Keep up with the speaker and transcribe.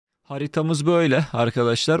Haritamız böyle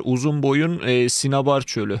arkadaşlar. Uzun boyun Sinabar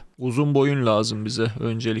çölü. Uzun boyun lazım bize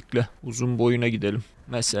öncelikle. Uzun boyuna gidelim.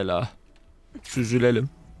 Mesela süzülelim.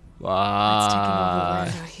 Vay.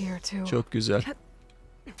 Çok güzel.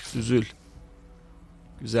 Süzül.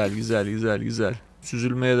 Güzel güzel güzel güzel.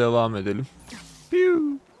 Süzülmeye devam edelim.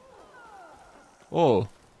 Oo,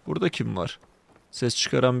 burada kim var? Ses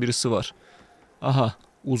çıkaran birisi var. Aha,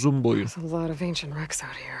 uzun boyun.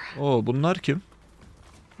 Oo, bunlar kim?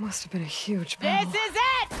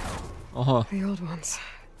 Aha.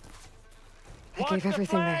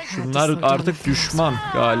 Şunlar artık düşman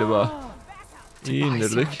galiba. İyi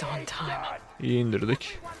indirdik. İyi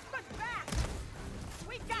indirdik.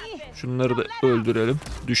 Şunları da öldürelim.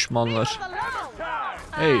 Düşmanlar.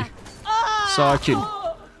 Hey. Sakin.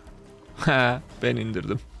 Ben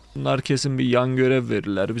indirdim. Bunlar kesin bir yan görev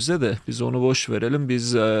verirler bize de. Biz onu boş verelim.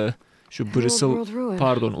 Biz şu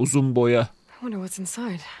uzun boya.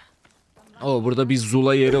 Burada bir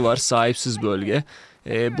zula yeri var. Sahipsiz bölge.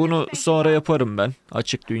 Bunu sonra yaparım ben.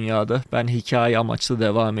 Açık dünyada. Ben hikaye amaçlı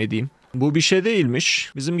devam edeyim. Bu bir şey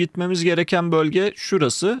değilmiş. Bizim gitmemiz gereken bölge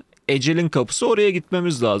şurası. Ecelin kapısı, oraya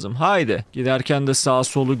gitmemiz lazım. Haydi. Giderken de sağ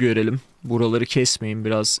solu görelim. Buraları kesmeyin,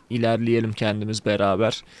 biraz ilerleyelim kendimiz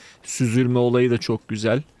beraber. Süzülme olayı da çok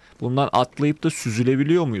güzel. Bundan atlayıp da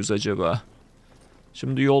süzülebiliyor muyuz acaba?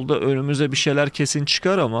 Şimdi yolda önümüze bir şeyler kesin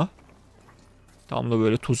çıkar ama tam da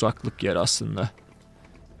böyle tuzaklık yer aslında.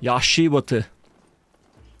 Yahşi Batı.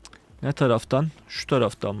 Ne taraftan? Şu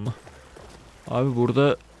taraftan mı? Abi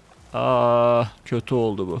burada kötü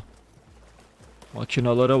oldu bu.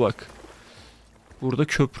 Makinalara bak. Burada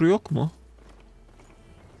köprü yok mu?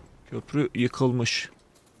 Köprü yıkılmış.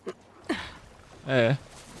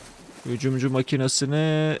 Hücumcu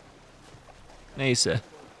makinesini... Neyse.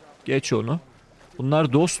 Geç onu.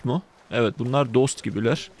 Bunlar dost mu? Evet, bunlar dost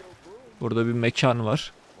gibiler. Burada bir mekan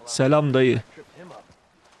var. Selam dayı.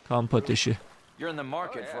 Kamp ateşi.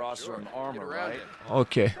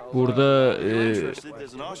 Okey. Burada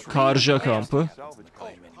Karja kampı.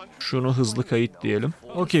 Şunu hızlı kayıt diyelim.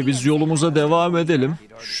 Okey, biz yolumuza devam edelim.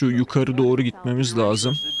 Şu yukarı doğru gitmemiz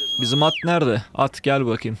lazım. Bizim at nerede? At gel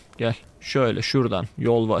bakayım. Gel. Şöyle şuradan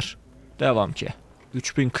yol var. Devam ki.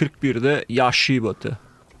 3041'de Yahşi Batı.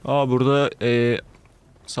 Burada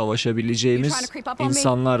savaşabileceğimiz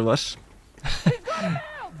insanlar var.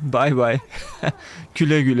 Bay bay.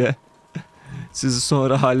 Güle güle. Sizi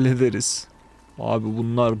sonra hallederiz. Abi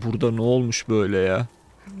bunlar burada ne olmuş böyle ya?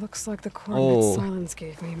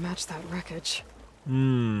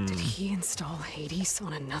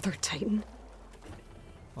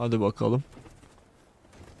 Hadi bakalım.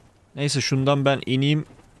 Neyse şundan ben ineyim.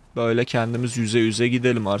 Böyle kendimiz yüze yüze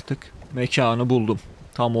gidelim artık. Mekanı buldum.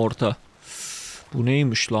 Tam orta. Bu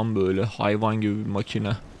neymiş lan böyle? Hayvan gibi bir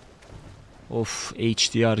makine. Of,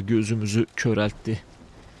 HDR gözümüzü köreltti.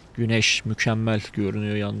 Güneş mükemmel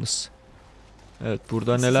görünüyor yalnız. Evet,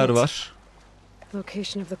 burada neler var?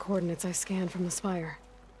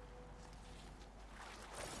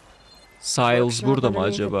 Syles burada mı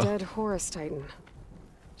acaba?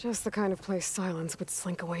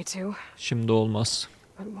 Şimdi olmaz.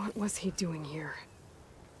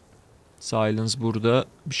 Syles'ın burada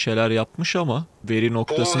bir şeyler yapmış ama veri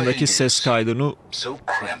noktasındaki ses kaydını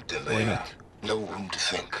oynat.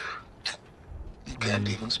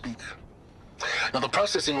 Now the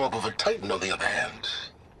processing orb of a Titan, on the other hand,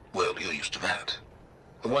 well, you're used to that.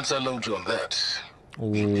 But once I load you on that,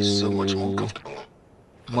 you'll be so much more comfortable.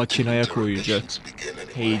 Makineye koyacak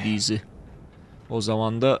Hades'i. O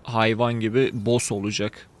zaman da hayvan gibi boss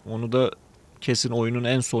olacak. Onu da kesin oyunun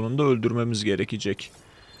en sonunda öldürmemiz gerekecek.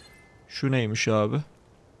 Şu neymiş abi?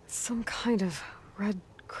 Some kind of red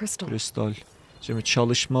crystal. Kristal. Şimdi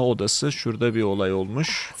çalışma odası. Şurada bir olay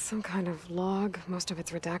olmuş. Some kind of log, most of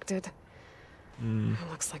it's redacted.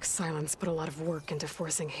 Looks like Sylens put a lot of work into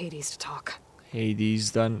forcing Hades to talk.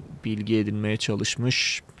 Hades'den bilgi edinmeye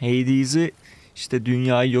çalışmış. Hades'i işte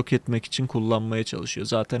dünyayı yok etmek için kullanmaya çalışıyor.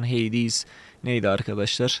 Zaten Hades neydi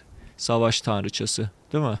arkadaşlar? Savaş tanrıçası,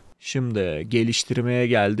 değil mi? Şimdi geliştirmeye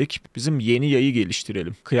geldik. Bizim yeni yayı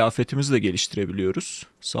geliştirelim. Kıyafetimizi de geliştirebiliyoruz.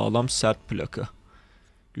 Sağlam sert plaka.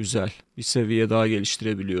 Güzel. Bir seviye daha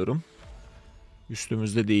geliştirebiliyorum.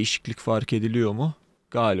 Üstümüzde değişiklik fark ediliyor mu?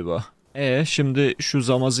 Galiba. Şimdi şu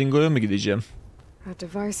Zamazingo'ya mı gideceğim?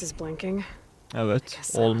 Evet.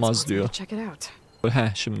 Olmaz diyor.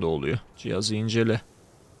 Şimdi oluyor. Cihazı incele.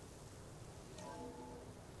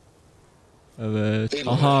 Evet.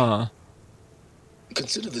 Aha.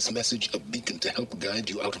 Consider this message a beacon to help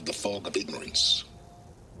guide you out of the fog of ignorance.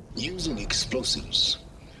 Using explosives,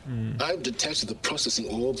 I've detached the processing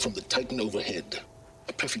orb from the Titan overhead.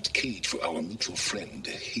 a perfect cage for our mutual friend,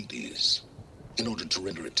 Hades, in order to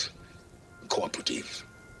render it cooperative.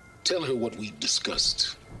 Tell her what we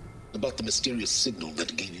discussed about the mysterious signal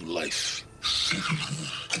that gave you life. Signal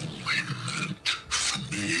only meant for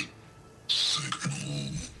me.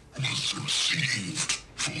 Signal was received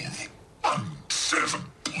for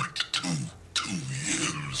 7.22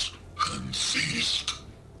 years and ceased.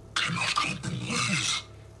 Cannot compromise.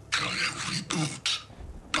 Gaia reboot.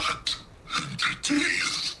 But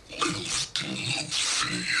entities will still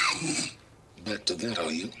fail. Back to that,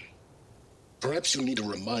 are you? Perhaps you need a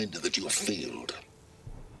reminder that you have failed.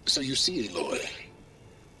 So you see, Aloy,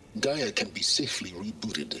 Gaia can be safely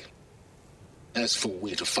rebooted. As for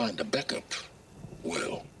where to find a backup,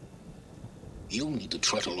 well, you'll need to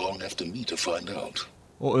trot along after me to find out.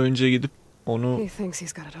 O önce gidip onu... He thinks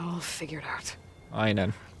he's got it all figured out.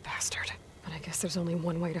 Aynen. Bastard. But I guess there's only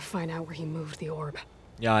one way to find out where he moved the orb.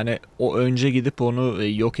 Yani o önce gidip onu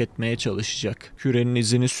yok etmeye çalışacak. Kürenin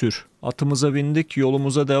izini sür. Atımıza bindik,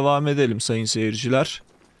 yolumuza devam edelim sayın seyirciler.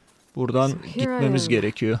 Buradan gitmemiz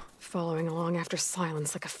gerekiyor. Following along after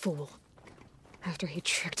Sylens like a fool. After he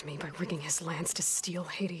tricked me by rigging his lance to steal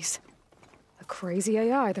Hades. A crazy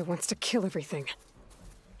AI that wants to kill everything.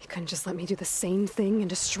 He couldn't just let me do the same thing and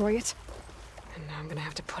destroy it. And now I'm gonna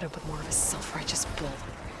have to put up with more of his self-righteous bull.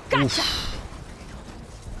 Gotcha!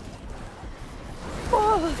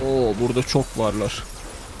 Oo, burada çok varlar.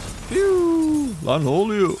 Lan ne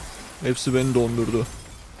oluyor? Hepsi beni dondurdu.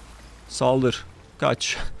 Saldır.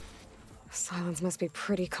 Kaç. Sylens must be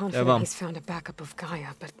pretty confident he's found a backup of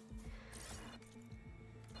Gaia, but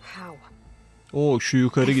how? Oo, şu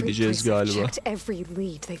yukarı gideceğiz galiba. Checked every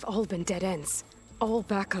lead. They've all been dead ends. All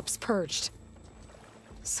backups purged.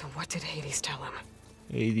 So what did Hades tell him?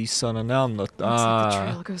 Hades sana ne anlattı? Looks like the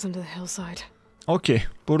trail goes into the hillside. Okey.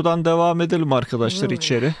 Buradan devam edelim arkadaşlar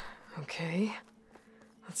içeri. Okay.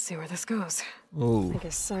 Let's see where this goes. Oo. I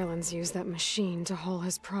guess Sylens used that machine to haul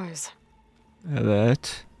his prize.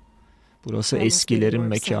 Evet. Burası eskilerin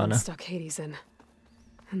mekanı. Stuck Hades in.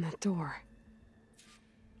 And that door.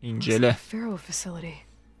 İncele. Pharaoh facility.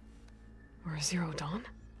 Or Zero Dawn?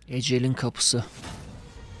 Ecelin kapısı.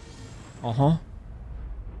 Aha.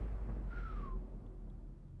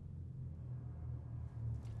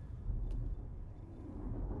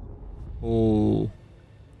 Oo.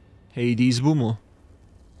 Hades bu mu?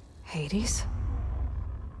 Hades?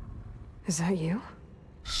 Is that you?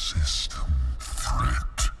 System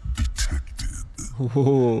threat detected.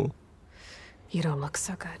 Oho. You don't look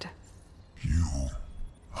so good. You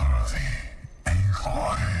are the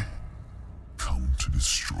AI come to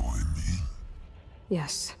destroy me.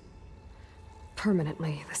 Yes.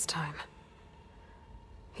 Permanently this time.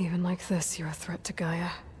 Even like this, you're a threat to Gaia.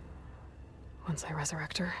 Once I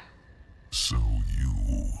resurrect her. So you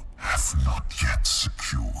have not yet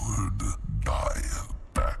secured Gaia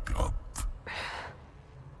back up.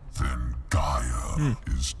 Then Gaia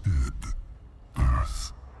is dead.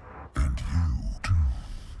 Earth and you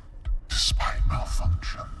doomed. Despite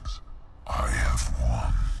malfunctions, I have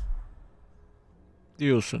won.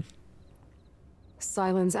 Diyorsun.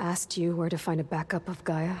 Sylens asked you where to find a backup of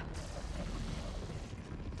Gaia?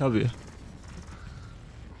 Tabii.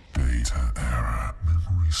 Data error,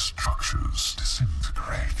 memory structures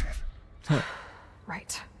disintegrated.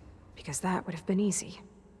 Right. Because that would have been easy.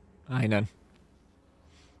 Aynen.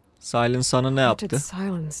 Sylens sana ne What did yaptı?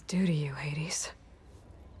 Sylens do to you, Hades?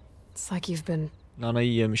 It's like you've been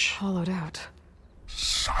Nana'yı yemiş. hollowed out.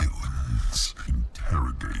 Silence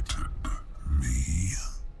interrogated me.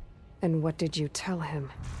 And what did you tell him?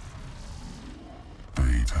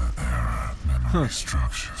 Data error, memory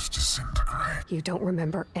structures disintegrate. You don't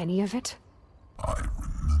remember any of it? I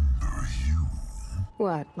remember you.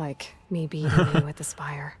 What, like me beating you at the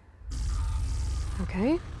spire?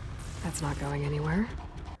 Okay, that's not going anywhere.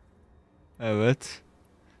 Evet. Do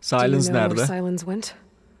you Sylens know where nerede? Sylens went?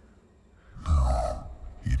 No,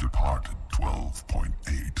 he departed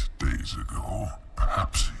 12.8 days ago.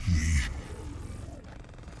 Perhaps he...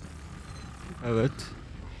 Evet.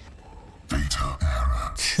 Data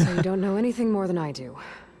error. So you don't know anything more than I do.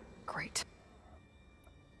 Great.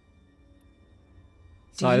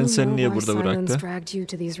 Do you Sylens seni know niye why burada Sylens bıraktı? dragged you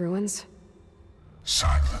to these ruins?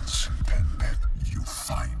 Silence intended you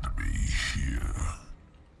find me here.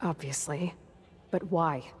 Obviously. But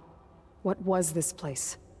why? What was this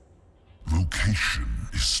place? Location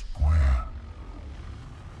is where...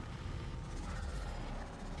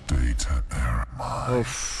 Data error. My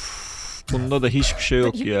Of. Bunda da hiçbir şey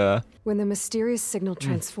yok ya. When the mysterious signal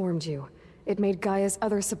transformed you, it made Gaia's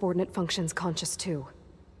other subordinate functions conscious too.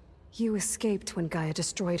 You escaped when Gaia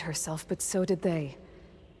destroyed herself, but so did they.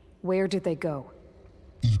 Where did they go?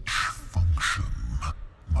 each function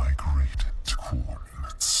migrated to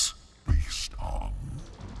coordinates based on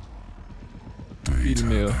data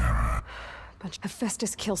Bilmiyor. error.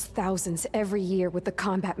 Hephaestus kills thousands every year with the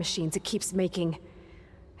combat machines it keeps making.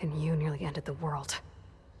 And you nearly ended the world.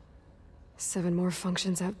 7 more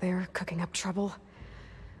functions out there cooking up trouble.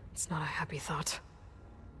 It's not a happy thought.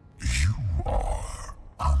 You are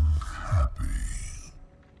unhappy.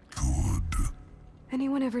 Good.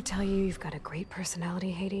 Anyone ever tell you you've got a great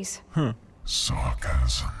personality, Hades?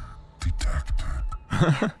 Sarcasm detected.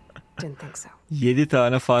 Didn't think so. 7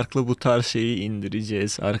 tane farklı bu tarz şeyi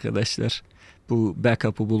indireceğiz arkadaşlar. Bu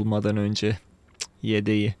backup'ı bulmadan önce.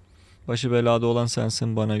 Yedeği. Başı belada olan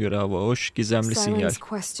sensin bana göre hava hoş. Gizemli sinyal. Silence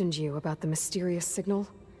questioned you about the mysterious signal.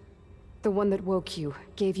 The one that woke you,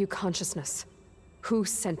 gave you consciousness. Who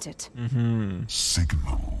sent it?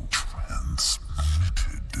 Signal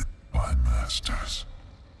transmitted by masters.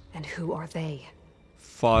 And who are they?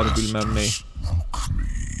 Far bilmem ne. Woke me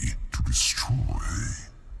to destroy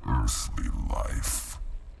earthly life.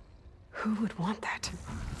 Who would want that?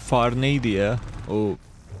 Far neydi ya? O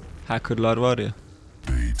hackerlar var ya.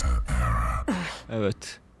 Data error.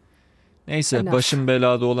 Evet. Neyse Enough. başın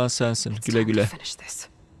belada olan sensin. It's Güle time to güle. finish this.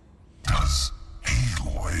 Does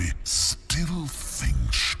Aloy still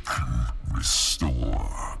think she can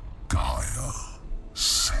restore Gaia?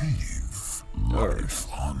 Save life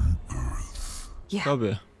on Earth? Yeah,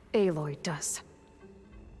 Tabii. Aloy does.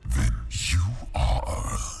 Then you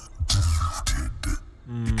are deluded.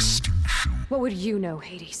 Extinction. What would you know,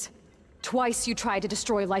 Hades? Twice you tried to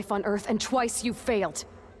destroy life on Earth, and twice you failed.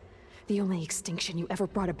 The only extinction you ever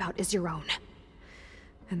brought about is your own.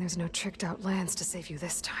 And there's no tricked out lands to save you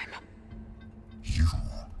this time. You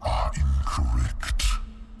are incorrect.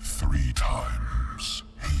 3 times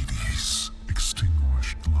Hades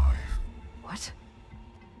extinguished life. What?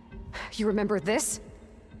 You remember this?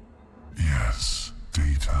 Yes,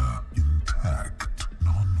 data intact.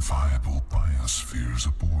 Non-viable biospheres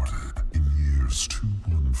aborted in years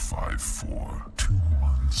 2154,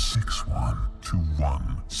 2161,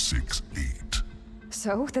 2168.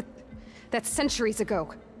 So, that's centuries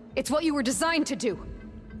ago. It's what you were designed to do.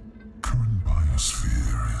 Current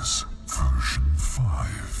biosphere is version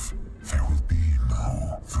 5. There will be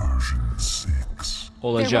no version 6.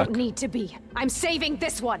 There Olacak. won't need to be. I'm saving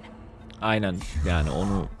this one. Aynen. Yani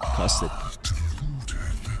onu kastettim.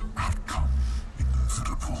 Deluded outcome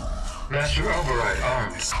inevitable. Master Override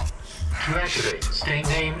armed. To activate, state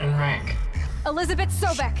name and rank. Elizabeth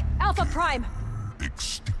Sobek, Alpha Prime.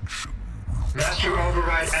 Extinction will Master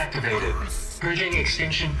Override activated. Purging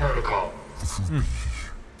extinction protocol.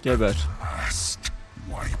 Geber. last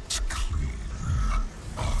wiped clean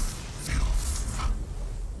of filth.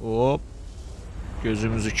 Hop.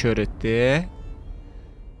 Gözümüzü kör etti.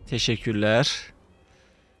 Teşekkürler.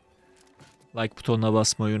 Like butonuna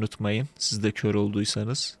basmayı unutmayın. Siz de kör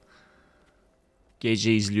olduysanız.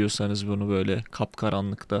 Gece izliyorsanız bunu böyle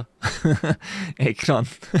kapkaranlıkta. Ekran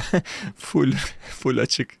full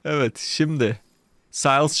açık. Evet şimdi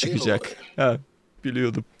Syles çıkacak. Ha,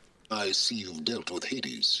 biliyordum. I see you've dealt with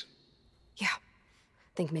Hades. Yeah.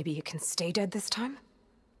 Think maybe you can stay dead this time?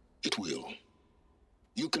 It will.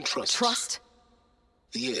 You can trust. Trust?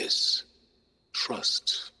 Yes.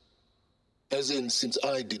 Trust. As in, since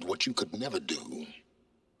I did what you could never do,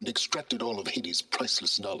 and extracted all of Hades'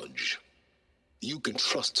 priceless knowledge, you can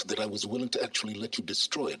trust that I was willing to actually let you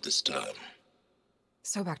destroy it this time.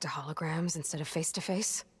 So back to holograms instead of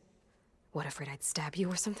face-to-face? What, afraid I'd stab you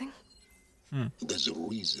or something? There's a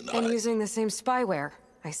reason And I... using the same spyware,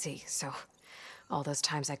 I see. So, all those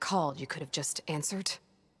times I called, you could have just answered.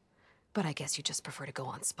 But I guess you just prefer to go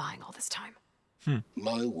on spying all this time.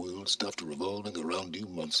 My world stopped revolving around you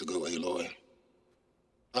months ago, Aloy.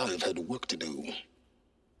 I've had work to do.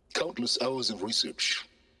 Countless hours of research,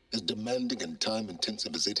 as demanding and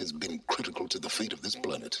time-intensive as it has been critical to the fate of this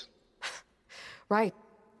planet. Right,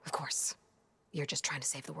 of course. You're just trying to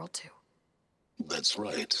save the world too. That's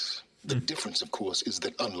right. The difference, of course, is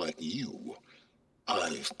that unlike you,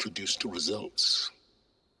 I've produced results.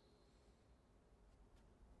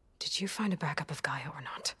 Did you find a backup of Gaia or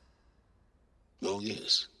not? Oh,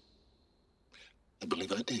 yes. I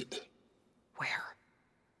believe I did. Where?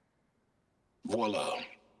 Voila.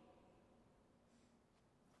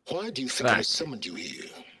 Why do you think I Right. summoned you here?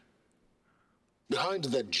 Behind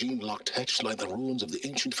that gene-locked hatch lie the ruins of the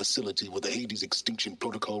ancient facility where the Hades extinction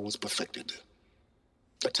protocol was perfected.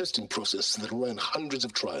 A testing process that ran hundreds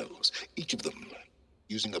of trials, each of them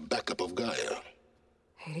using a backup of Gaia.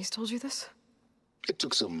 Hades told you this? It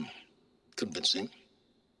took some convincing,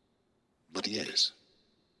 but yes.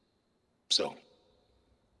 So,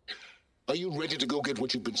 Are you ready to go get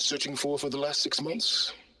what you've been searching for the last 6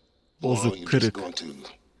 months? Or are Bozuk, you just kırık. going to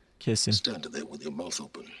Kesin. stand there with your mouth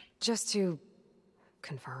open? Just to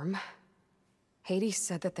confirm, Hades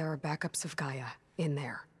said that there are backups of Gaia in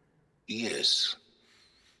there. Yes.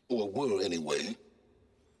 Or were anyway.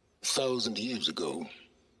 1,000 years ago.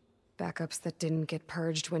 Backups that didn't get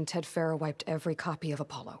purged when Ted Farrow wiped every copy of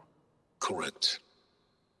Apollo. Correct.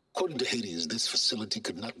 According to Hades, this facility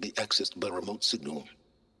could not be accessed by remote signal.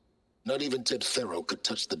 Not even Ted Farrow could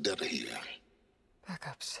touch the data here.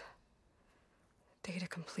 Backups. Data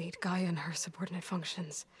complete, Gaia and her subordinate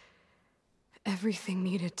functions. Everything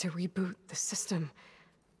needed to reboot the system.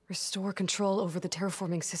 Restore control over the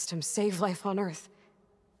terraforming system. Save life on Earth.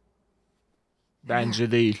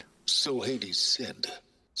 Bence değil. So Hades said.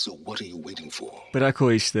 So what are you waiting for? Bırak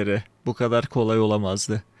o işleri. Bu kadar kolay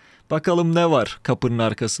olamazdı. Bakalım ne var kapının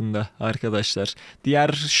arkasında arkadaşlar.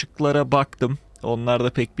 Diğer şıklara baktım. Onlar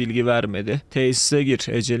da pek bilgi vermedi. Tesise gir.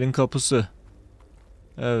 Ecelin kapısı.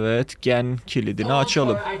 Evet. Gen kilidini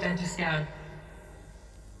açalım.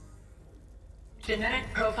 Genetic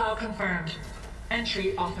profile confirmed.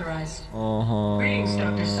 Entry authorized. Aha. Greetings,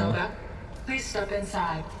 Dr. Soga. Please step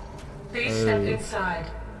inside. Please step inside.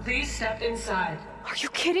 Please step inside. Are you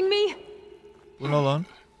kidding me? Bu ne lan?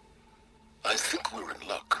 I think we're in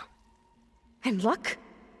luck. In luck?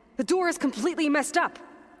 The door is completely messed up.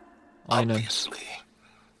 Aynen. Obviously.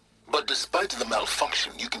 But despite the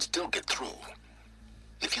malfunction, you can still get through.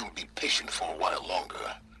 If you'll be patient for a while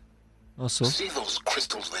longer. Nasıl? See those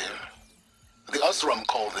crystals there? The Osram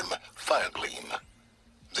call them fire gleam.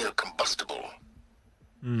 They're combustible.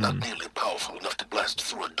 Not nearly powerful enough to blast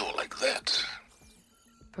through a door like that.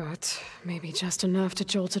 But maybe just enough to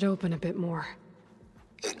jolt it open a bit more.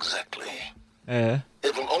 Exactly.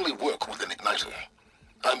 It will only work with an igniter.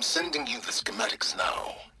 I'm sending you the schematics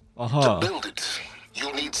now. Aha. To build it,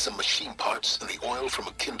 you'll need some machine parts and the oil from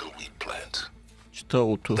a kindleweed plant. Çıta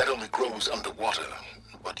otu. That only grows underwater,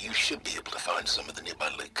 but you should be able to find some in the nearby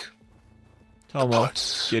lake. Tamam.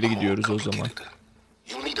 Parts Geri are more gidiyoruz o zaman. complicated.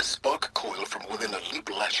 You'll need a spark coil from within a Leap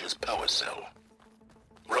Lasher's power cell.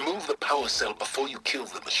 Remove the power cell before you kill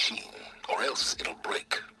the machine, or else it'll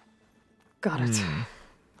break. Got it.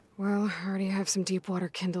 Well, I already have some deep water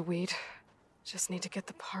kindleweed. Just need to get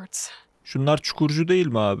the parts. Şunlar çukurcu değil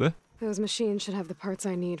mi abi? Those machines should have the parts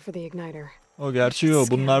I need for the igniter. O gerçi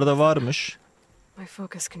yok. Bunlar da varmış. My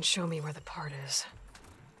focus can show me where the part is.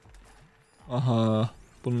 Aha.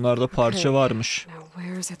 Bunlarda parça varmış. Now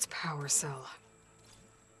where's its power cell?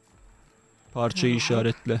 Parçayı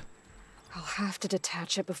işaretle. I'll have to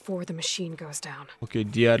detach it before the machine goes down.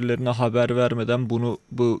 Okey. Diğerlerine haber vermeden bunu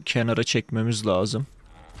bu kenara çekmemiz lazım.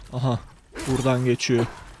 Aha. Buradan geçiyor.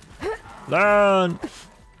 Lan!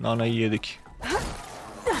 Nanayı yedik.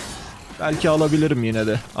 Belki alabilirim yine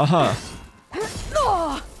de. Aha.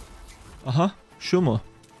 Aha. Şu mu?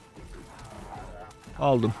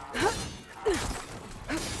 Aldım.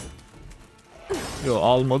 Yo,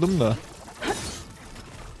 almadım da.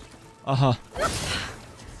 Aha.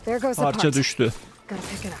 There goes the Parça part. düştü. Gotta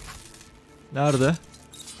pick it up. Nerede?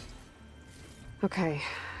 Okay. Got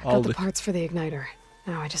the Aldık. parts for the igniter.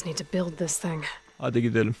 Now I just need to build this thing. Hadi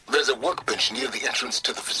gidelim. There's a workbench near the entrance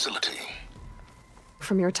to the facility.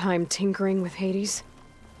 From your time tinkering with Hades?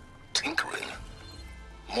 Tinkering?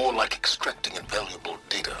 More like extracting invaluable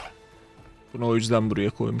data. Bunu o yüzden buraya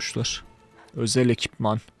koymuşlar. Özel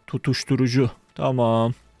ekipman. Tutuşturucu.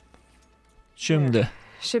 Tamam. Şimdi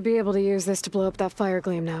Should be able to use this to blow up that fire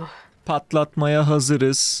gleam now. patlatmaya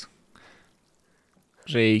hazırız.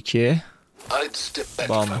 R2. I'd step back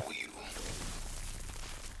Bam. if I were you.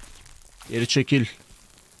 Geri çekil.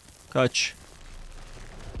 Kaç.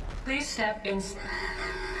 Please step inside.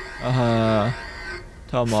 Aha.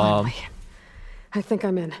 Tamam. Finally. I think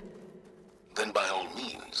I'm in. Then by all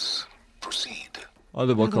means, proceed. Hadi Now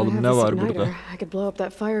that I bakalım have ne this var igniter, burada. I could blow up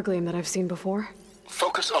that fire gleam that I've seen before.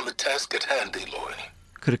 Focus on the task at hand, Aloy.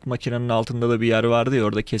 Kırık makinenin altında da bir yer vardı ya,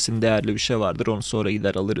 orada kesin değerli bir şey vardır. Onu sonra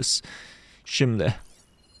gider alırız. Şimdi.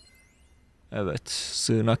 Evet.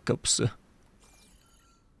 Sığınak kapısı.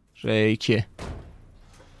 R2.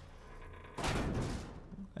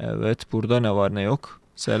 Evet. Burada ne var ne yok.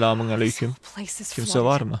 Selamun aleyküm. Place is Kimse flooded.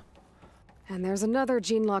 var mı? And there's another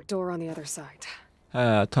gene lock door on the other side.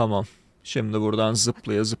 He, tamam. Şimdi buradan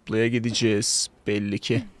zıplaya zıplaya gideceğiz. Belli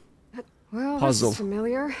ki. Well, this Puzzle. is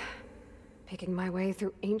familiar. Picking my way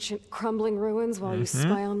through ancient crumbling ruins while you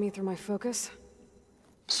spy on me through my focus.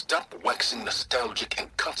 Stop waxing nostalgic and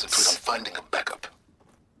concentrate on finding a backup.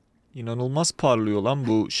 İnanılmaz parlıyor lan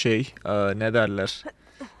bu şey. Ne derler?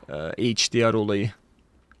 HDR olayı.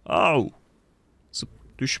 Au!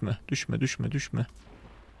 Düşme, düşme, düşme, düşme.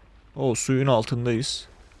 O suyun altındayız.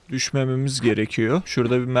 Düşmememiz gerekiyor.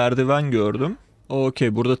 Şurada bir merdiven gördüm.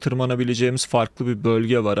 Okey, burada tırmanabileceğimiz farklı bir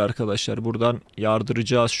bölge var arkadaşlar. Buradan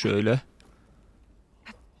yardıracağız şöyle.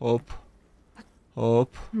 Hop.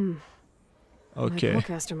 Hop. Okey.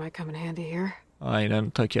 Aynen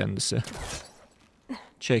ta kendisi.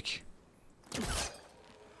 Çek.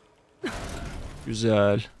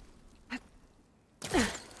 Güzel.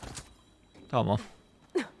 Tamam.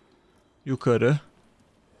 Yukarı.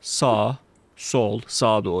 Sağ. Sol.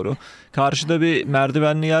 Sağa doğru. Karşıda bir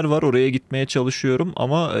merdivenli yer var. Oraya gitmeye çalışıyorum.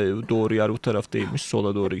 Ama doğru yer bu taraf değilmiş.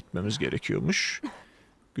 Sola doğru gitmemiz gerekiyormuş.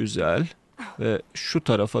 Güzel. Ve şu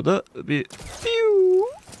tarafa da bir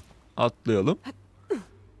atlayalım.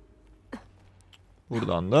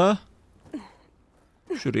 Buradan da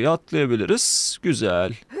şuraya atlayabiliriz.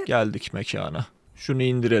 Güzel. Geldik mekana. Şunu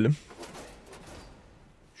indirelim.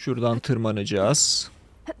 Şuradan tırmanacağız.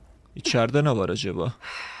 İçeride ne var acaba?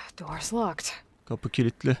 Door's locked. Kapı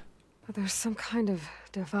kilitli. There's some kind of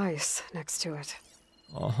device next to it.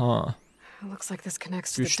 Aha. Looks like this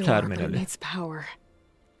connects to Güç the door, but it terminali. needs power.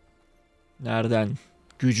 Nereden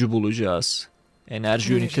gücü bulacağız?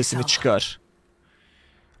 Enerji ünitesini çıkar.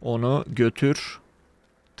 Onu götür.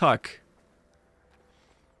 Tak.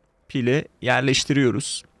 Pili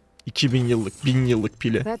yerleştiriyoruz. 2000 yıllık, 1000 yıllık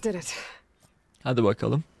pili. That did it. Hadi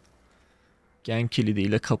bakalım. Gen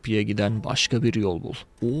kilidiyle kapıya giden başka bir yol bul.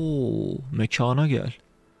 Oo, mekana gel.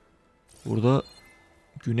 Burada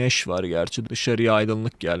güneş var gerçi. Dışarıya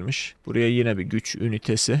aydınlık gelmiş. Buraya yine bir güç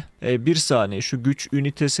ünitesi. Bir saniye, şu güç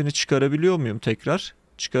ünitesini çıkarabiliyor muyum tekrar?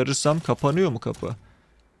 Çıkarırsam kapanıyor mu kapı?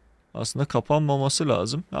 Aslında kapanmaması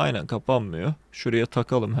lazım. Aynen, kapanmıyor. Şuraya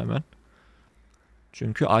takalım hemen.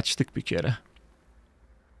 Çünkü açtık bir kere.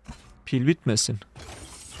 Pil bitmesin.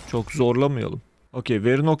 Çok zorlamayalım. Okey,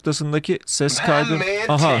 veri noktasındaki ses kaydı.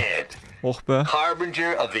 Aha. Oh be.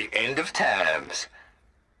 Harbinger of the end of times.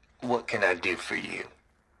 What can I do for you?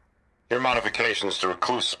 Your modifications to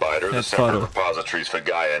Recluse Spider, the That's separate fine. repositories for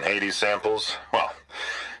Gaia and Hades samples, well,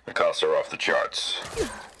 the costs are off the charts.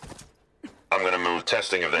 I'm gonna move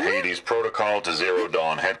testing of the Hades protocol to Zero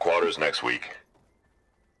Dawn headquarters next week.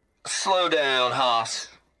 Slow down, Haas.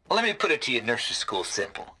 Let me put it to you nursery school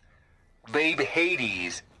simple. Baby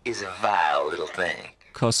Hades is a vile little thing.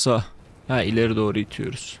 Kasa. Ha, ileri doğru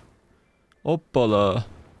itiyoruz. Hoppala.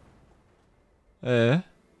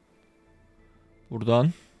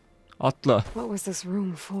 Buradan atla. What was this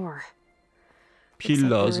room for?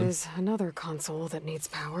 Pil lazım. There is another console that needs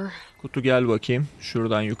power. Kutu gel bakayım.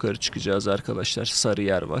 Şuradan yukarı çıkacağız arkadaşlar. Sarı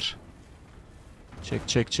yer var. Çek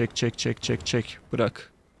çek çek çek çek çek çek.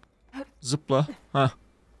 Bırak. Zıpla. Ha.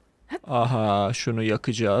 Aha, şunu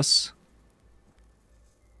yakacağız.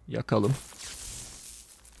 Yakalım.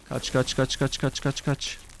 Kaç kaç kaç kaç kaç kaç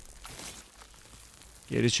kaç.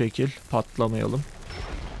 Geri çekil. Patlamayalım.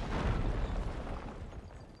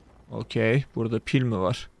 Okey. Burada pil mi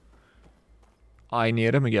var? Aynı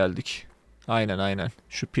yere mi geldik? Aynen aynen.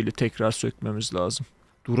 Şu pili tekrar sökmemiz lazım.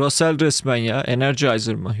 Duracell resmen ya.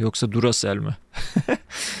 Energizer mı? Yoksa Duracell mi?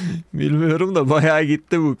 Bilmiyorum da bayağı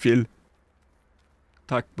gitti bu pil.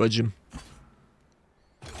 Tak bacım.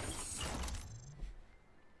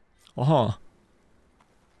 Aha.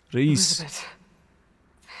 Reis. Elizabeth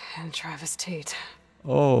and Travis Tate.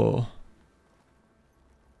 Oo.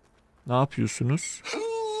 Ne yapıyorsunuz?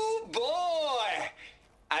 Ooh, boy!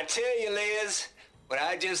 I tell you, Liz,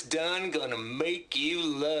 what I just done gonna make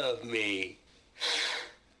you love me.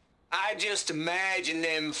 I just imagine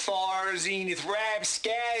them far zenith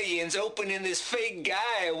rapscallions opening this fake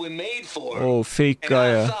Gaia we made for 'em. Oh, fake And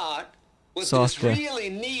Gaia. I thought, what this Sahte. really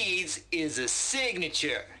needs is a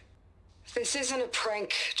signature. This isn't a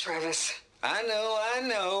prank, Travis. I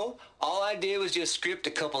know. All I did was just script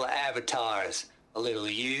a couple of avatars. A little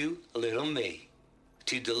you, a little me.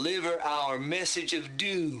 To deliver our message of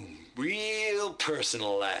doom, real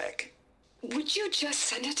personal-like. Would you just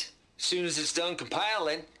send it? As soon as it's done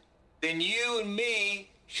compiling, then you and me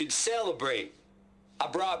should celebrate. I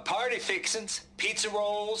brought party fixings, pizza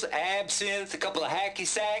rolls, absinthe, a couple of hacky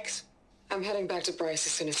sacks. I'm heading back to Bryce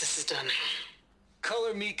as soon as this is done.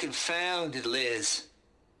 Color me confounded, Liz.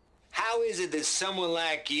 How is it that someone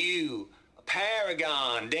like you, a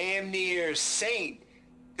paragon, damn near saint,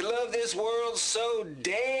 could love this world so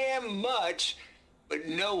damn much, but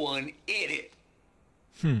no one in it?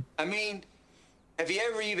 I mean, have you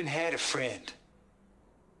ever even had a friend?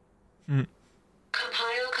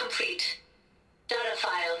 Compile complete. Data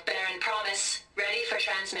file bearing promise ready for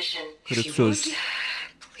transmission. Kırık If you söz. would,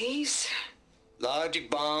 please.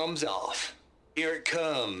 Logic bombs off. Here it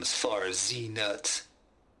comes, far Z-nuts.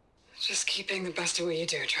 Just keeping the best of what you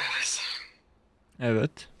do, Travis.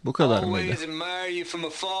 Evet. Bu kadar mıydı? Always admire you from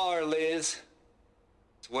afar, Liz.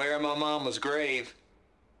 It's where my mama's grave.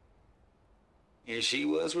 And she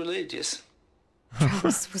was religious.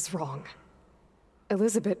 Travis was wrong.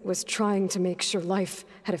 Elizabeth was trying to make sure life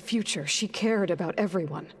had a future. She cared about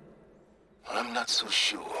everyone. I'm not so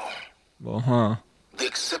sure. Aha. The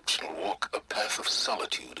exceptional walk a path of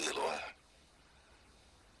solitude, Aloy.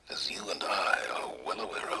 As you and I are well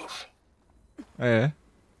aware of.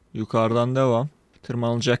 Yukarıdan devam.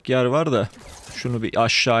 Tırmanılacak yer var da şunu bir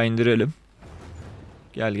aşağı indirelim.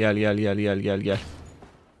 Gel.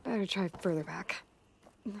 Better try further back.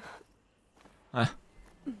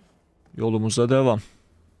 Yolumuza devam.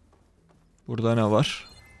 Burada ne var?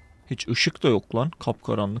 Hiç ışık da yok lan.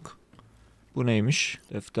 Kapkaranlık. Bu neymiş?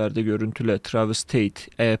 Defterde görüntüle. Travis Tate.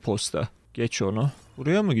 E-posta. Geç onu.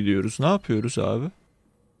 Buraya mı gidiyoruz? Ne yapıyoruz abi?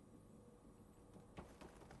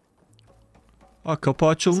 Kapı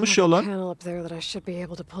açılmış ya lan.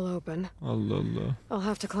 Allah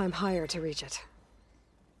Allah.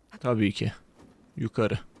 Tabii ki.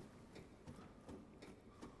 Yukarı.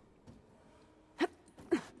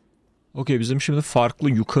 Okey, bizim şimdi farklı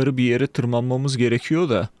yukarı bir yere tırmanmamız gerekiyor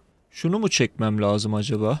da. Şunu mu çekmem lazım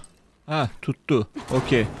acaba? Tuttu.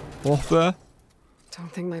 Okey. Oh be.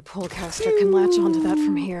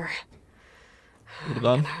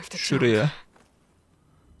 Buradan şuraya.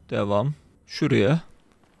 Devam. Şuraya.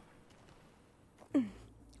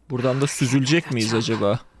 Buradan da süzülecek miyiz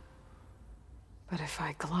acaba?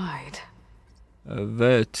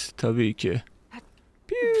 Evet, tabii ki.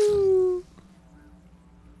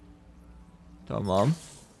 Tamam.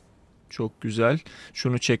 Çok güzel.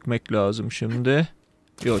 Şunu çekmek lazım şimdi.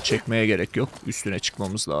 Yok, çekmeye gerek yok. Üstüne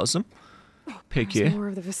çıkmamız lazım. Peki.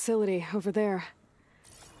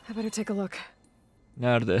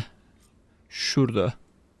 Nerede? Şurada.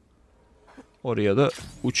 Oraya da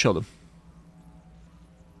uçalım.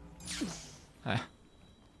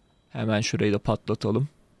 Hemen şurayı da patlatalım.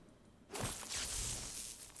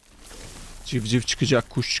 Civciv çıkacak,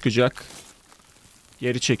 kuş çıkacak.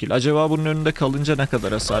 Geri çekil. Acaba bunun önünde kalınca ne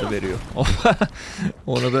kadar hasar veriyor?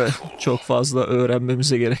 Onu da çok fazla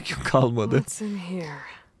öğrenmemize gerek yok, kalmadı.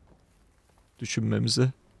 Düşünmemize.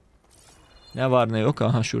 Ne var ne yok?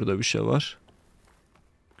 Aha, şurada bir şey var.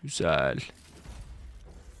 Güzel.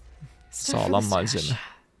 Sağlam malzeme.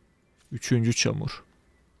 3. çamur.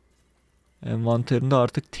 Envanterinde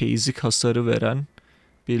artık teyzik hasarı veren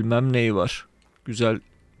bilmem neyi var. Güzel.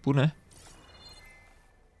 Bu ne?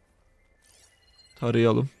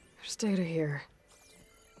 Tarayalım.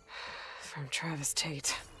 From Travis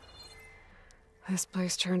Tate. This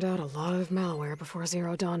place turned out a lot of malware before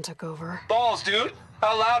Zero Dawn took over. Balls, dude!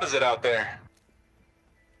 How loud is it out there?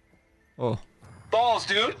 Oh. Balls,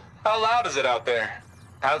 dude! How loud is it out there?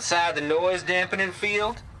 Outside the noise dampening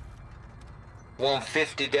field?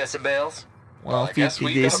 150 decibels? Well, I guess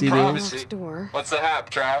we got privacy. What's the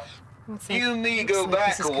hap, Trav? You and me go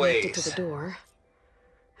back a ways.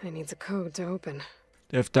 It needs a code to open.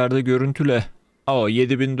 Defterde görüntüle.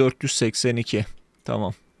 7482.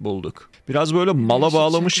 Tamam, bulduk. Biraz böyle mala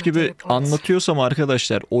bağlamış gibi anlatıyorsam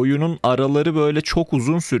arkadaşlar, oyunun araları böyle çok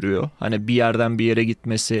uzun sürüyor. Hani bir yerden bir yere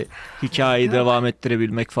gitmesi, hikayeyi devam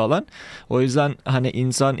ettirebilmek falan. O yüzden hani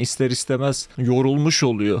insan ister istemez yorulmuş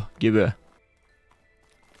oluyor gibi.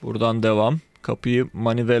 Buradan devam. Kapıyı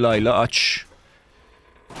manivelayla aç.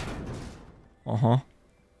 Aha.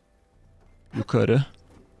 Yukarı.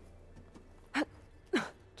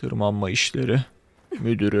 Tırmanma işleri.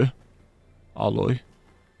 Müdürü. Aloy.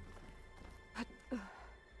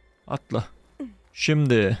 Atla.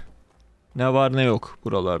 Şimdi. Ne var ne yok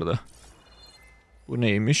buralarda. Bu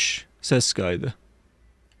neymiş? Ses kaydı.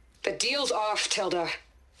 The deal's off, Tilda.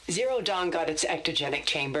 Zero Dawn got its ectogenic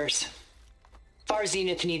chambers. Far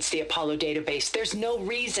Zenith needs the Apollo database. There's no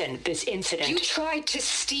reason this incident... You tried to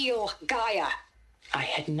steal Gaia. I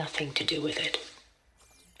had nothing to do with it.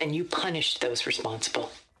 And you punished those responsible.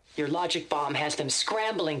 Your logic bomb has them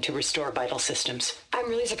scrambling to restore vital systems. I'm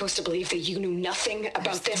really supposed to believe that you knew nothing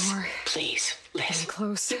about this? Please, Liz.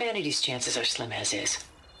 Humanity's chances are slim as is.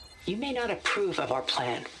 You may not approve of our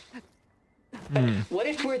plan. But what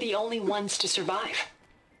if we're the only ones to survive?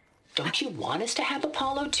 Don't you want us to have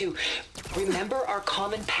Apollo to remember our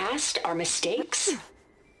common past, our mistakes?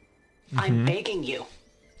 I'm begging you.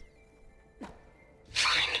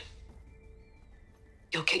 Fine.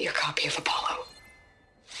 You'll get your copy of Apollo.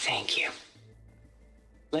 Thank you.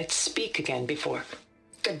 Let's speak again before...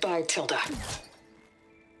 Goodbye, Tilda.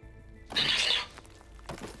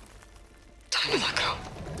 Time to let go.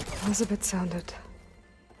 Elizabeth sounded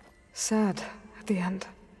sad at the end.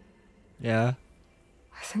 Yeah.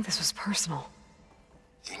 I think this was personal.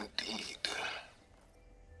 Indeed.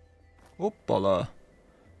 Hoppala.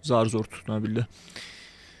 Zar zor tutunabildi.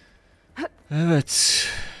 Evet.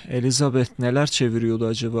 Elizabeth neler çeviriyordu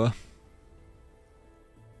acaba?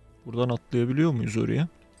 Buradan atlayabiliyor muyuz oraya?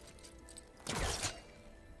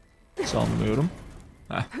 Sanmıyorum.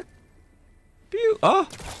 Heh. Ah!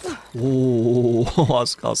 Oo,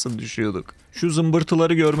 az kalsın düşüyorduk. Şu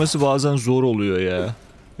zımbırtıları görmesi bazen zor oluyor ya.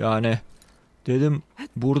 Yani dedim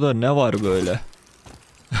burada ne var böyle?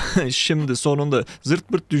 Şimdi sonunda zırt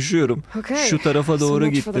pırt düşüyorum. Şu tarafa doğru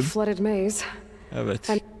gittim. Evet.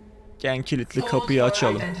 Gen kilitli kapıyı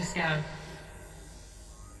açalım.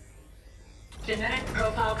 Genetic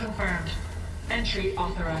profile confirmed. Entry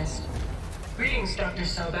authorized. Greetings, Dr.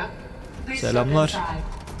 Soba. Please Selamlar. step inside.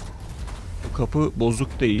 Bu kapı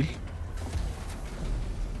bozuk değil.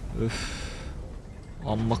 Öf.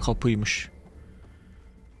 Amma kapıymış.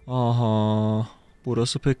 Aha.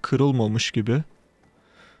 Burası pek kırılmamış gibi.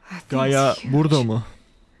 Gaia burada mı?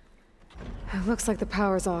 It looks like the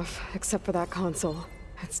power's off, except for that console.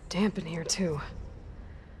 It's damp in here too.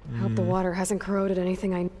 I hope the water hasn't corroded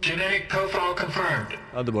anything I... Genetic profile confirmed.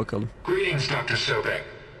 Hadi bakalım. Greetings, Dr. Sobek.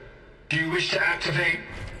 Do you wish to activate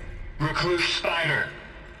Recluse Spider?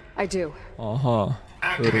 I do. Aha.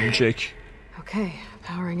 Örümcek. Okay,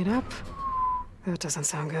 powering it up. That doesn't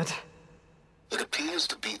sound good. It appears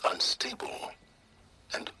to be unstable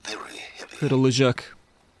and very heavy. Kırılacak.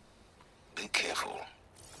 Be careful.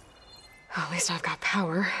 At least I've got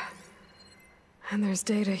power. And there's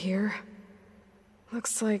data here.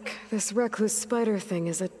 Looks like this recluse spider thing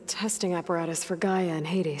is a testing apparatus for Gaia and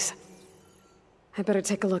Hades. I better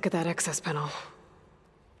take a look at that access panel.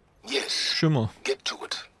 Yes. Şu mu? Get to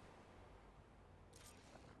it.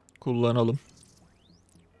 Kullanalım.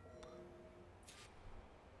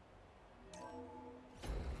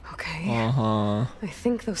 Okay. Aha. I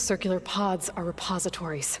think those circular pods are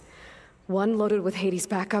repositories. One loaded with Hades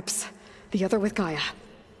backups, the other with Gaia.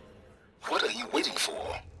 What are you waiting for?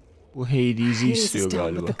 Bu Hades'i Hades istiyor is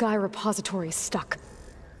down, galiba. but the Gaia repository is stuck.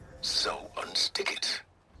 So unstick it.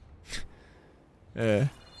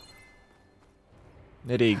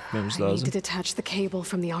 Nereye gitmemiz I need lazım? to detach the cable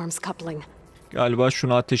from the arms coupling. Galiba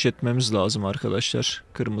şunu ateş etmemiz lazım arkadaşlar.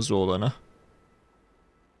 Kırmızı olana.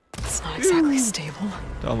 It's not exactly stable.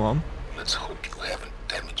 Tamam. Let's hope you haven't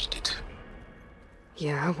damaged it.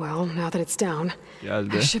 Yeah, well, now that it's down,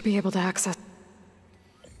 Geldi. I should be able to access...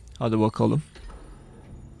 Hadi bakalım.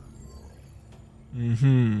 No.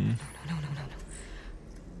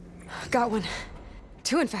 Got one.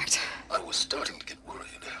 Two, in fact. I was starting to get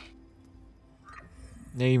worried.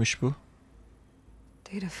 Neymiş bu?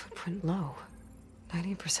 Data footprint low.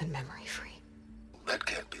 90% memory free. That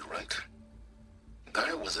can't be right.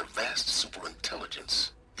 Gaia was a vast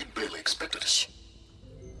superintelligence. You'd barely expected it.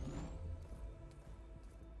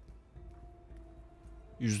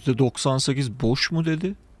 %98 boş mu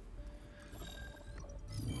dedi?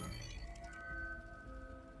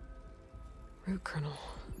 Root kernel.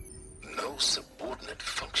 No subordinate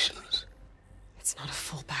functions. It's not a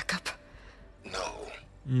full backup. No.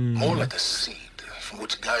 More like a seed from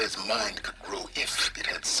which Gaia's mind could grow if it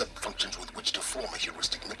had sub-functions with which to form a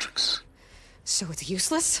heuristic matrix. So it's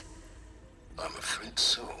useless? I'm afraid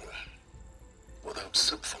so. Without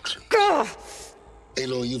sub-functions. Ugh!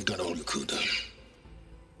 Aloy, you've done all you could.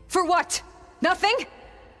 For what? Nothing?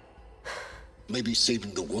 Maybe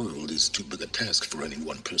saving the world is too big a task for any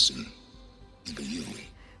one person. Even you.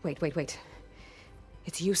 Wait.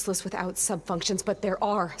 It's useless without sub-functions, but there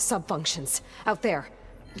are sub-functions out there.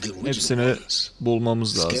 The Hepsini original ones.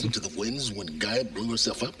 bulmamız lazım. Scattered to the winds when Gaia blew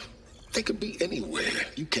herself up? They could be anywhere.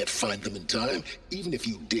 You can't find them in time. Even if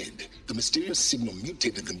you did, the mysterious signal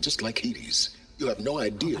mutated them just like Hades. You have no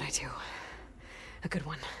idea. But I do. A good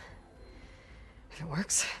one. If it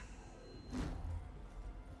works.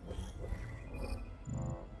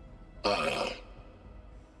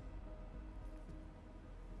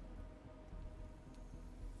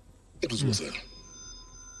 It was with her.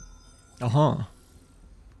 Aha.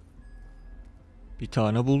 Bir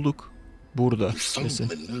tane bulduk. Burada. We found Kesin.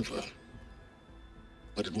 Minerva.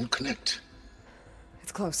 But it won't connect.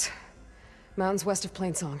 It's close. Mountains west of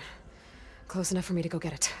Plainsong. Close enough for me to go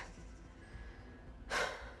get it.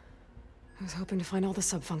 I was hoping to find all the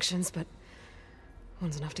sub-functions, but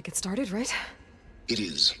one's enough to get started, right? It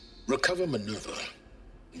is. Recover Minerva.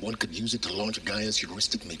 One could use it to launch Gaia's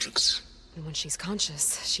heuristic matrix. And when she's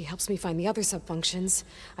conscious, she helps me find the other sub-functions.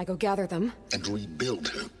 I go gather them. And rebuild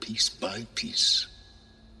her piece by piece.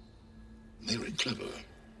 Very clever.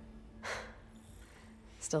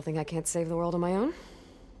 Still think I can't save the world on my own?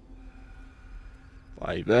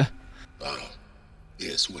 Vay be.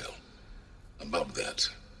 Yes, well. About that.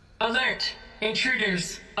 Alert!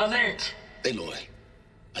 Intruders, alert. Aloy,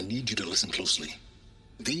 I need you to listen closely.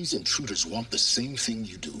 These intruders want the same thing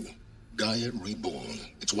you do. Gaia reborn.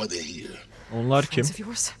 It's why they're here. Onlar kim? Friends of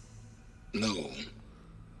yours? No.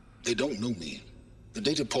 They don't know me. The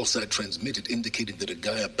data pulse I transmitted indicating that a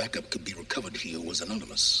Gaia backup could be recovered here was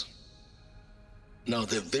anonymous. Now,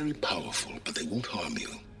 they're very powerful, but they won't harm you.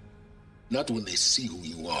 Not when they see who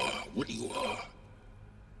you are, what you are.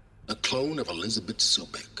 A clone of Elizabeth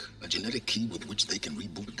Sobek, a genetic key with which they can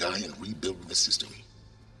reboot Gaia and rebuild the system.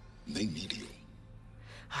 They need you.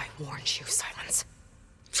 I warned you, Sylens.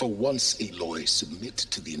 For once, Aloy, submit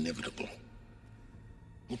to the inevitable.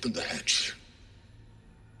 Open the hatch.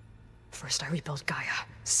 First I rebuild Gaia,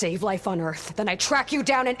 save life on Earth, then I track you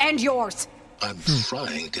down and end yours! I'm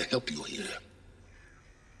trying to help you here.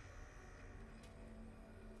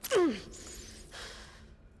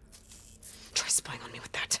 Try spying on me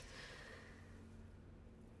with that.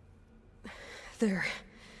 There.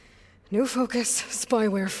 New focus,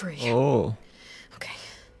 spyware free. Oo. Okay.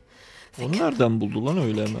 O nereden buldu lan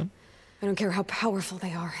öyle hemen? I don't care how powerful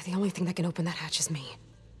they are. The only thing that can open that hatch is me.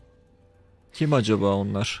 Kim acaba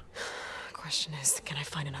onlar? Question is, can I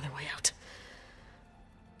find another way out?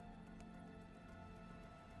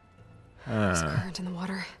 There's current in the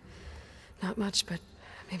water. Not much, but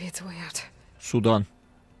maybe it's a way out. Sudan.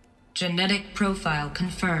 Genetic profile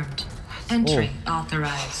confirmed. Entry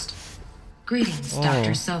authorized. Greetings,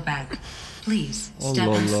 Dr. Sobek. Please step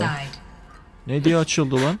Allah Allah. inside. Ne diye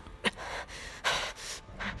açıldı lan?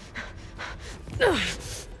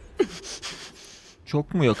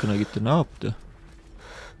 Çok mu yakına gitti? Ne yaptı?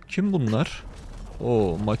 Kim bunlar?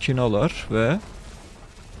 O makinalar ve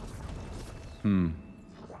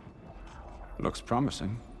Looks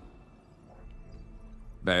promising.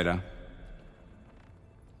 Beta.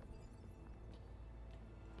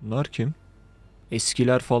 bunlar kim?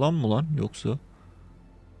 Eskiler falan mı lan yoksa?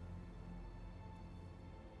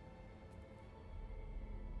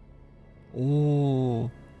 Oo,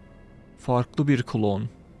 farklı bir klon.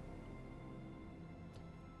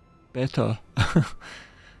 Beta.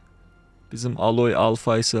 Bizim Aloy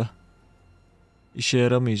alfaysa işe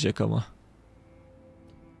yaramayacak ama.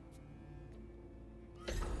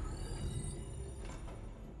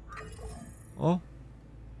 O.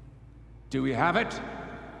 Do we have it?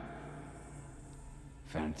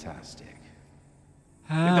 Fantastic.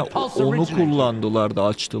 Ha, onu kullandılar da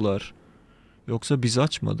açtılar. Yoksa biz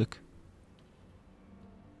açmadık.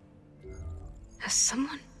 Has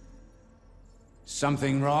someone?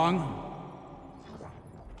 Something wrong?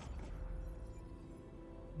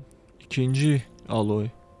 İkinci Aloy.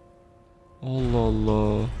 Allah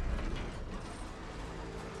Allah.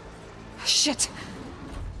 Shit!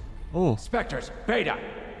 Oh, Spectres, Beta.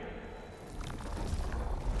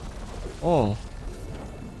 oh.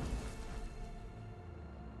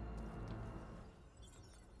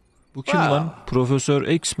 Bu kim lan? Profesör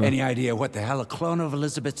X mi? Any idea what the hell a clone of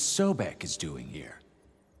Elizabeth Sobek is doing here?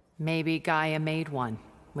 Maybe Gaia made one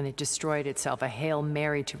when it destroyed itself, a Hail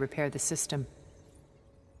Mary to repair the system.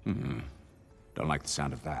 Don't like the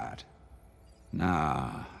sound of that.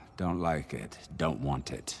 Nah, don't like it. Don't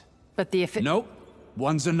want it. But the Nope.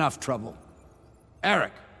 One's enough trouble.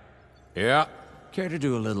 Eric. Yeah? Care to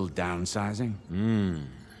do a little downsizing?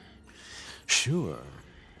 Sure.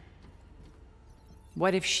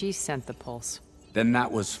 What if she sent the pulse? Then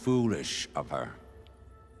that was foolish of her.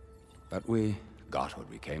 But we got what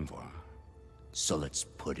we came for. So let's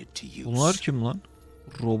put it to use. Bunlar kim lan?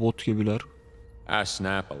 Robot gibiler. I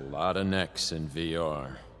snap a lot of necks in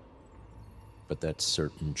VR. But that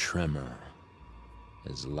certain tremor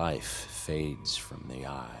as life fades from the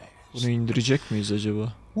eyes. Bunu indirecek miyiz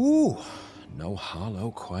acaba? Ooh, no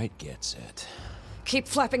hollow quite gets it. Keep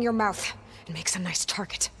flapping your mouth. It makes a nice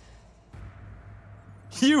target.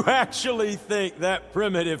 You actually think that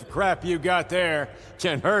primitive crap you got there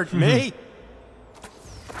can hurt me?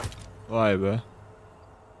 Vay be.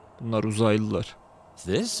 Bunlar uzaylılar.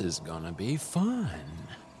 This is gonna be fun.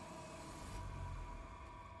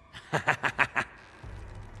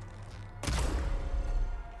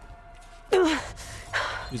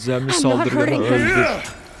 Gizemli saldırganı öldür.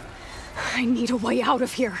 I need a way out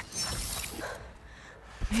of here.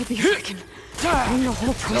 Maybe if I can bring the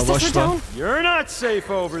whole processor down. You're not safe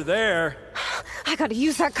over there. I gotta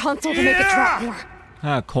use that console to make it drop more.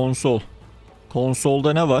 Ha, konsol.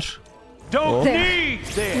 Konsolda ne var? Don't There. need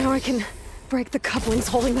this. Now I can break the couplings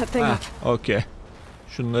holding that thing Ha, up. okey.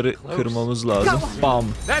 Şunları kırmamız lazım. Bam.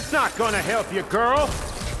 That's not gonna help you, girl.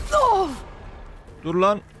 Oh! Dur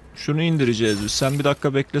lan. Şunu indireceğiz biz. Sen bir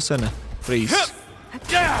dakika beklesene. Reis.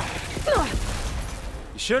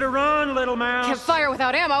 Should have run, little mouse. Can't fire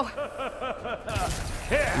without ammo.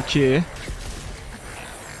 2.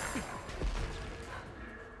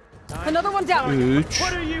 Another one down. 3.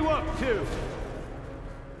 What are you up to?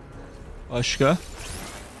 Başka?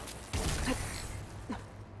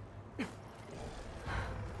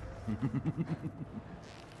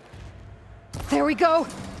 There we go.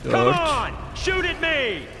 4. Come on, shoot at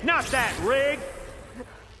me, not that rig.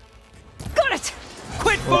 Got it.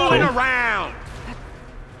 Quit fooling around.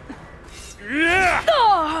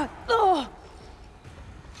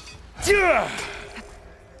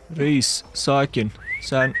 Reis sakin.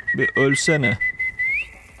 Sen bir ölsene.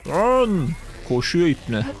 Lan! Koşuyor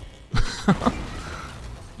ipne.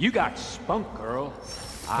 You got spunk, girl.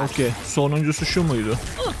 Okey. Sonuncusu şu muydu?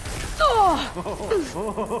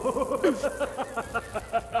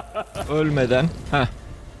 Ölmeden. Heh.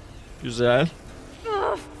 Güzel.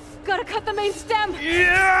 Gotta cut the main stem.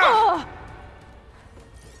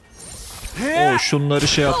 Şunları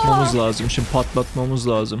şey yapmamız lazım. Şimdi patlatmamız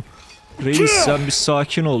lazım. Reis sen bir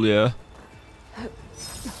sakin ol ya.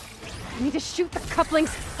 I need to shoot the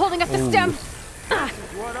couplings holding up the stem.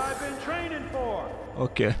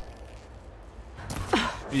 Okey.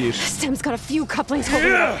 1. Stem's got a few couplings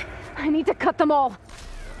holding it up. I need to cut them all.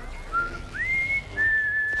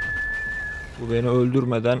 Bu beni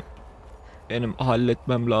öldürmeden benim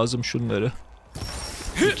halletmem lazım şunları.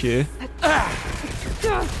 2.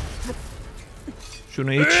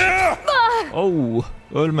 Şunu iç.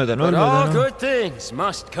 Ölmeden. But all good things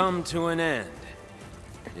must come to an end.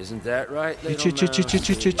 Isn't that right, little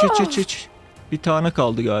mouse? İç. Bir tane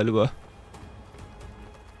kaldı galiba.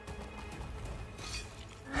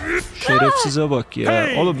 Şerefsize bak ya.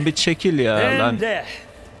 Oğlum bir çekil ya lan.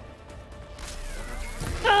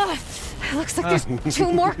 Looks like there's 2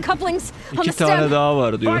 more couplings on the 2 stem. tane daha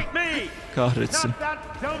var diyor. Kahretsin.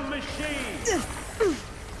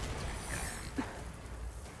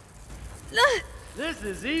 This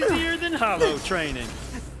is easier than hollow training.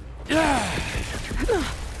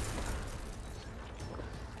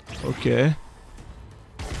 Okey.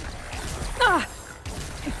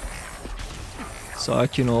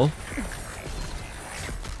 Sakin ol.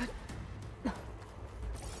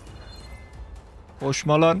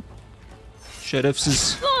 Koşma lan.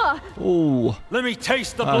 Şerefsiz. Let me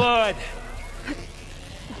taste the blood.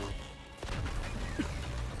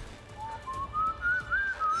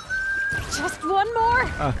 Just one more.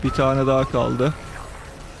 Bir tane daha kaldı.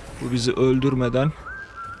 Bu bizi öldürmeden.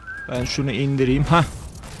 Ben şunu indireyim.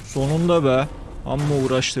 Sonunda be. Amma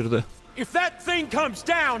uğraştırdı. If that thing comes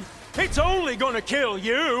down, it's only gonna kill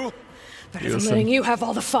you. Better than letting you have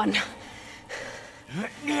all the fun.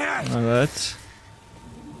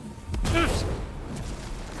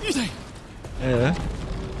 Evet.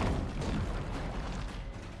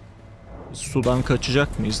 Sudan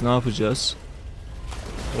kaçacak mıyız? Ne yapacağız?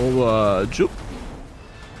 Ova, cup.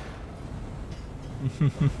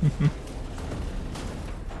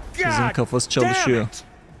 Kızın kafası çalışıyor.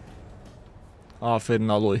 Aferin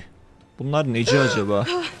Aloy. Bunlar neci acaba?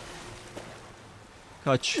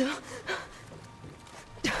 Kaç.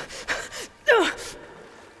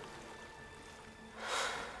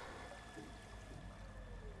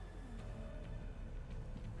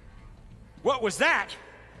 What was that?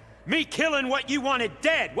 Me killing what you wanted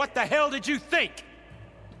dead. What the hell did you think?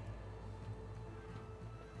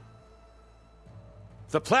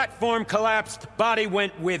 The platform collapsed, body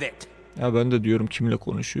went with it. Ya ben de diyorum kimle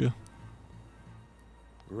konuşuyor.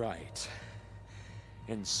 Right.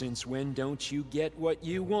 And since when don't you get what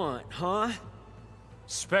you want, huh?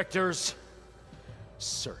 Spectres,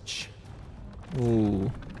 search.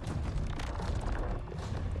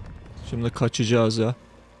 Şimdi kaçacağız ya.